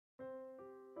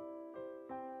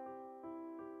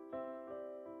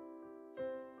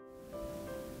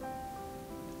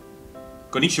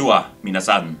Konnichiwa,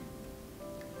 minasan.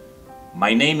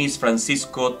 My name is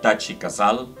Francisco Tachi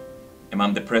and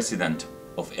I'm the president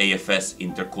of AFS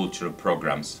Intercultural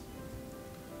programs.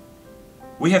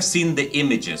 We have seen the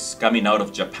images coming out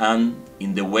of Japan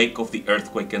in the wake of the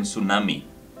earthquake and tsunami,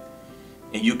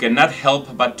 and you cannot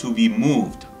help but to be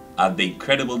moved at the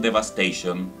incredible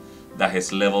devastation that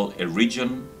has leveled a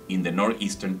region in the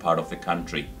northeastern part of the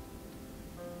country.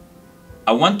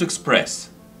 I want to express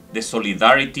the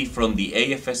solidarity from the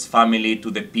AFS family to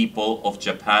the people of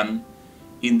Japan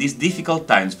in these difficult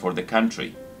times for the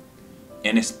country,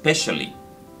 and especially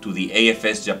to the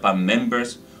AFS Japan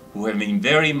members who have been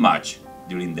very much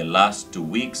during the last 2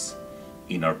 weeks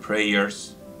in our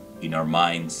prayers, in our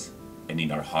minds, and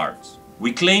in our hearts.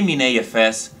 We claim in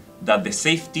AFS that the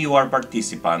safety of our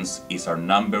participants is our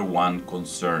 #1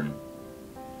 concern.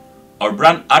 Our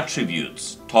brand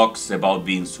attributes talks about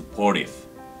being supportive,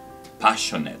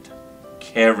 passionate,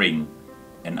 caring,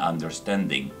 and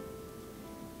understanding.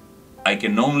 I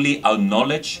can only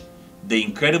acknowledge the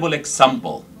incredible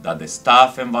example that the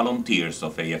staff and volunteers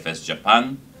of AFS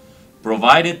Japan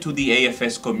provided to the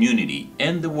AFS community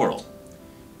and the world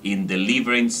in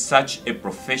delivering such a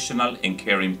professional and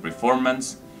caring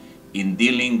performance in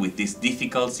dealing with this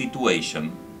difficult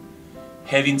situation,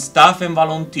 having staff and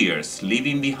volunteers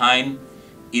leaving behind,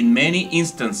 in many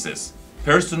instances,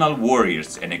 personal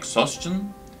worries and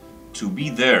exhaustion, to be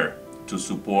there to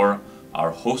support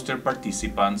our hosted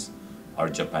participants, our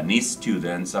Japanese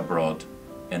students abroad,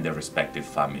 and their respective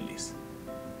families.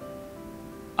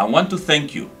 I want to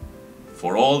thank you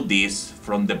for all this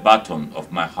from the bottom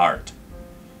of my heart,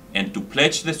 and to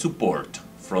pledge the support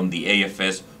from the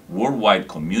AFS worldwide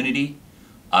community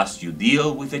as you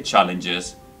deal with the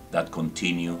challenges that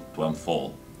continue to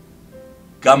unfold.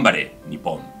 Ganbare,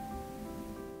 Nippon!